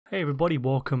Hey everybody,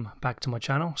 welcome back to my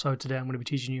channel. So today I'm going to be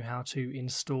teaching you how to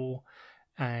install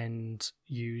and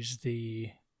use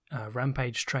the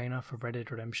Rampage Trainer for Red Dead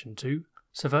Redemption 2.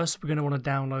 So first we're going to want to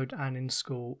download and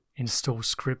install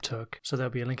script hook. So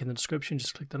there'll be a link in the description,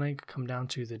 just click the link, come down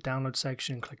to the download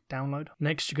section, click download.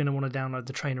 Next you're going to want to download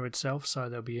the trainer itself, so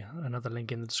there'll be another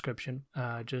link in the description.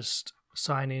 Just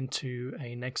sign into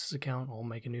a Nexus account or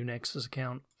make a new Nexus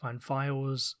account, find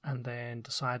files and then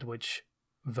decide which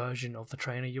version of the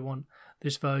trainer you want.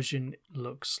 This version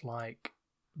looks like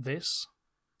this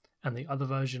and the other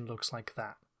version looks like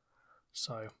that.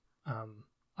 So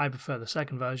I prefer the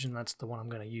second version, that's the one I'm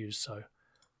going to use, so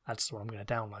that's the one I'm going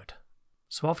to download.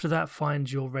 So after that,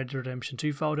 find your Red Dead Redemption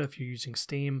 2 folder. If you're using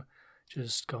Steam,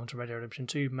 just go into Red Dead Redemption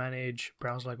 2, manage,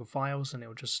 browse local files, and it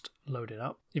will just load it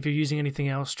up. If you're using anything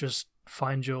else, just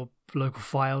find your local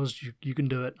files. You can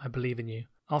do it, I believe in you.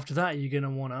 After that, you're going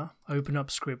to want to open up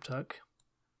script hook,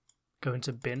 go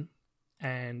into bin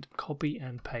and copy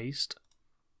and paste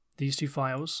these two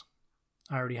files.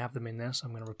 I already have them in there, so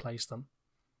I'm going to replace them.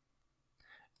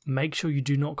 Make sure you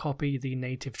do not copy the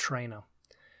native trainer.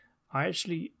 I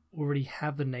actually already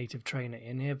have the native trainer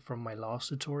in here from my last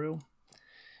tutorial.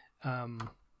 I'm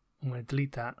going to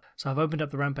delete that. So I've opened up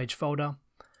the Rampage folder,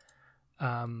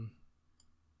 and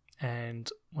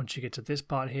once you get to this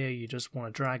part here, you just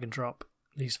want to drag and drop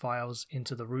these files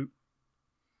into the root.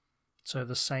 So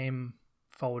the same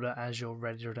folder as your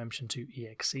Red Dead Redemption 2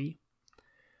 exe.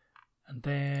 And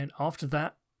then after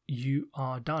that, you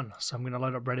are done. So I'm going to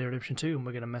load up Red Dead Redemption 2 and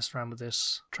we're going to mess around with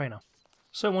this trainer.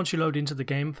 So once you load into the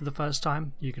game for the first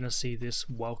time, you're going to see this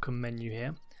welcome menu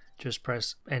here. Just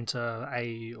press enter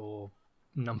A or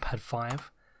numpad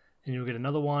 5 and you'll get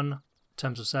another one.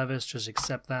 Terms of service, just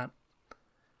accept that.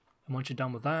 And once you're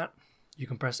done with that, you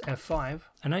can press F5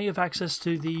 and now you have access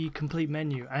to the complete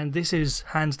menu, and this is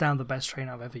hands down the best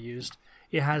trainer I've ever used.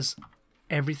 It has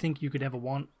everything you could ever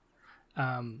want,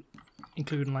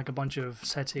 including like a bunch of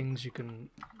settings. You can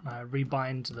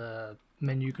rebind the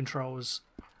menu controls,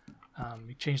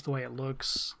 you change the way it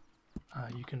looks,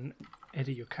 you can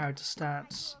edit your character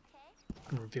stats, you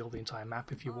can reveal the entire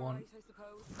map if you want,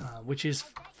 which is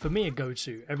for me a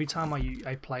go-to. Every time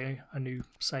I play a new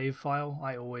save file,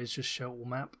 I always just show all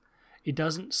map. It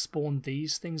doesn't spawn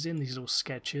these things in, these little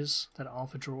sketches that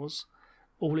Arthur draws.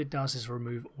 All it does is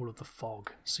remove all of the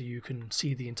fog, so you can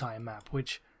see the entire map,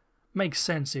 which makes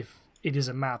sense if it is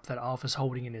a map that Arthur's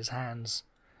holding in his hands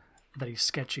that he's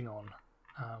sketching on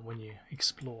when you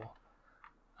explore.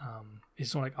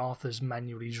 It's not like Arthur's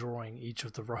manually drawing each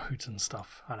of the roads and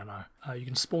stuff, I don't know. You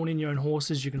can spawn in your own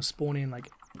horses, you can spawn in like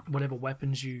whatever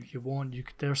weapons you want.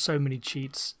 There are so many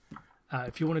cheats.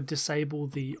 If you want to disable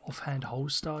the offhand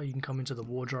holster, you can come into the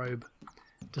wardrobe,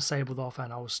 disable the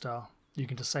offhand holster. You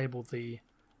can disable the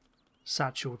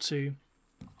satchel too.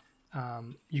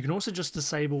 You can also just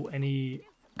disable any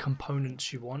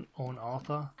components you want on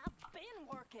Arthur.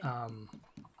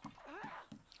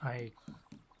 I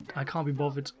can't be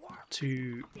bothered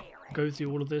to go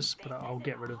through all of this, but I'll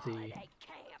get rid of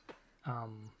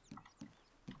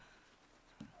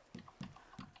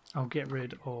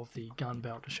the gun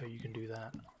belt to show you can do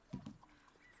that.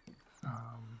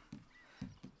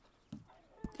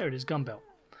 There it is, gun belt.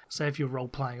 Say if you're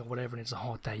role-playing or whatever and it's a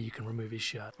hot day, you can remove his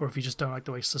shirt. Or if you just don't like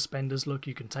the way suspenders look,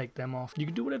 you can take them off. You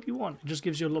can do whatever you want. It just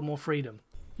gives you a lot more freedom.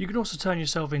 You can also turn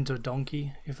yourself into a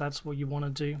donkey if that's what you want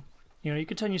to do. You know, you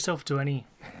can turn yourself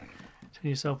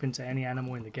into any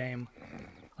animal in the game.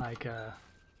 Like,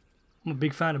 I'm a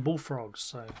big fan of bullfrogs,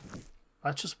 so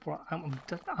that's just what I'm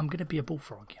gonna be a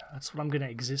bullfrog. Yeah, that's what I'm gonna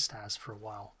exist as for a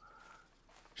while.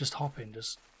 Just hopping,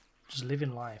 just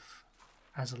living life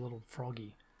as a little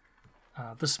froggy.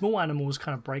 The small animals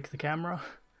kind of break the camera.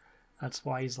 That's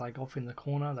why he's like off in the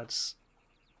corner. That's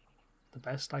the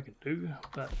best I can do.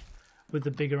 But with the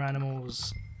bigger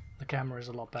animals, the camera is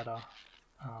a lot better.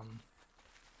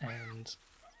 And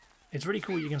it's really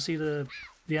cool. You can see the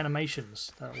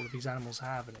animations that all of these animals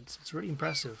have, and it's really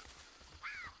impressive.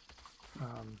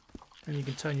 And you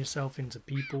can turn yourself into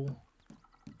people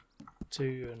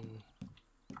too, and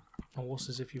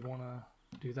horses if you want to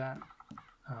do that.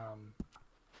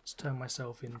 Let's turn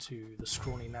myself into the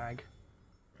scrawny nag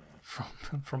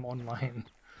from online.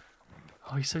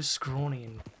 Oh, he's so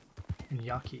scrawny and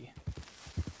yucky.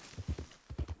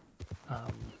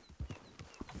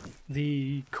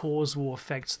 The cores will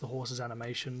affect the horse's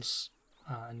animations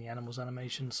and the animal's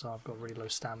animations, so I've got really low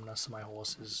stamina, so my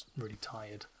horse is really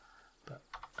tired. But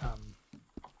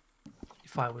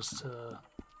if I was to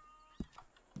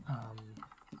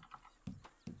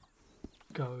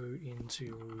go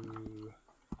into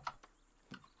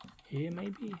here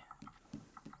maybe?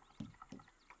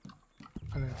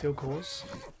 and then field course.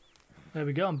 There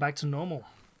we go, I'm back to normal.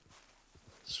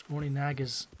 Scrawny Nag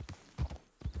is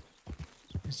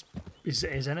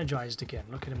energized again.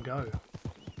 Look at him go.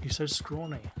 He's so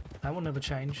scrawny. That will never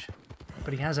change,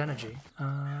 but he has energy.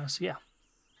 So yeah,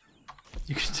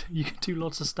 you can do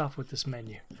lots of stuff with this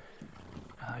menu.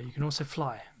 You can also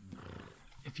fly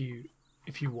if you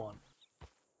want.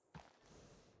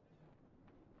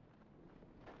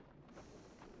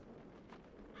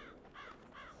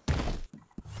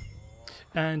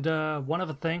 And one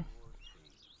other thing.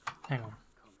 Hang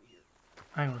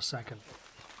on a second.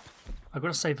 I've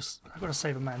got to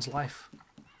save a man's life.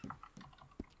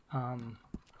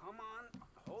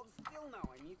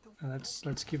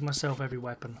 Let's give myself every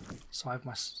weapon. So I have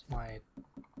my.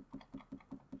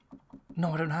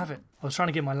 No, I don't have it. I was trying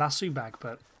to get my lasso back,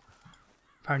 but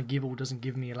apparently Givel doesn't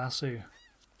give me a lasso.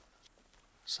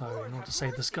 So in order to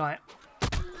save this guy.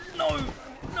 No,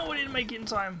 I didn't make it in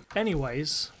time.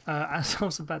 Anyways, as I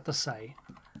was about to say,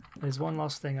 there's one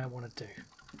last thing I want to do,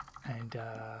 and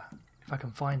if I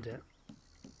can find it,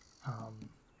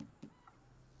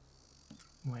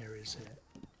 where is it?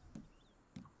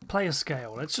 Player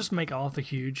scale. Let's just make Arthur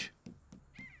huge.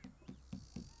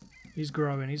 He's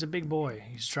growing. He's a big boy.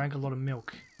 He's drank a lot of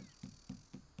milk.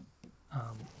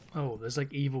 Oh, there's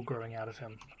like evil growing out of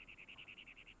him.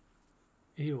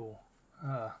 Ew.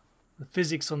 The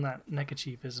physics on that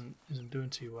neckerchief isn't doing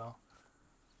too well.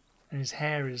 And his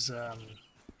hair is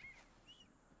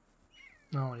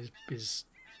no, his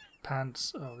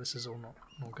pants. Oh, this is all not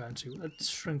going to. Let's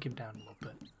shrink him down a little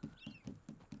bit.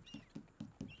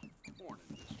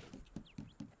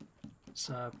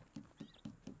 So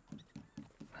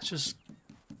let's just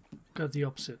go the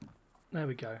opposite. There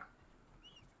we go.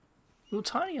 Little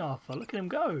tiny Arthur, look at him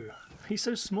go. He's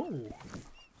so small.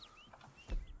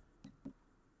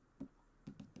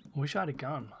 I wish I had a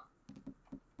gun.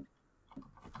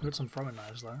 I've got some throwing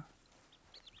knives though.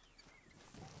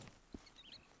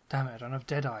 Damn it, I don't have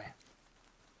Deadeye.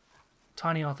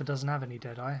 Tiny Arthur doesn't have any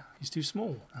Deadeye. He's too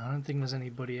small. I don't think there's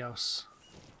anybody else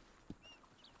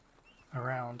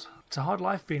around. It's a hard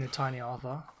life being a tiny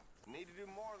Arthur. Need to do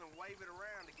more than wave it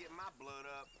around to get my blood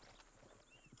up.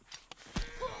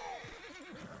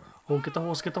 Oh, get the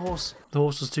horse, get the horse. The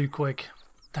horse was too quick.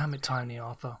 Damn it, tiny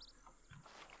Arthur.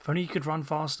 If only he could run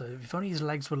faster. If only his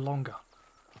legs were longer.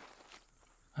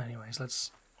 Anyways,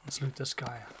 let's loot this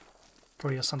guy.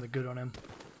 Probably has something good on him.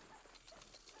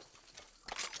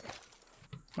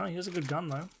 Oh, he has a good gun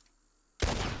though.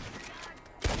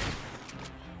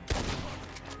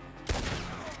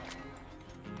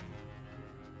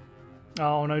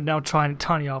 Oh no, now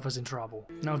Tiny Arthur's in trouble.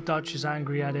 Now Dutch is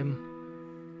angry at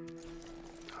him.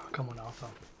 Oh, come on, Arthur.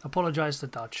 Apologise to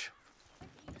Dutch.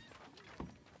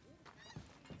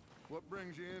 What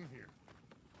brings you in here?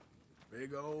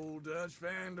 Big old Dutch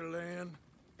Vanderland.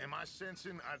 Am I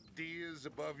sensing ideas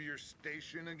above your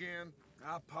station again?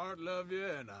 I part love you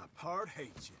and I part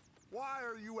hate you. Why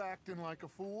are you acting like a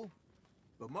fool?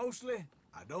 But mostly,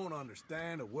 I don't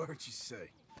understand a word you say.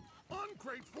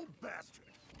 Ungrateful bastard!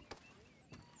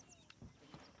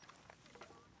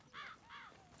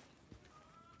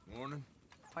 Morning.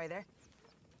 Are you there?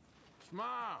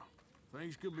 Smile.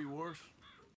 Things could be worse.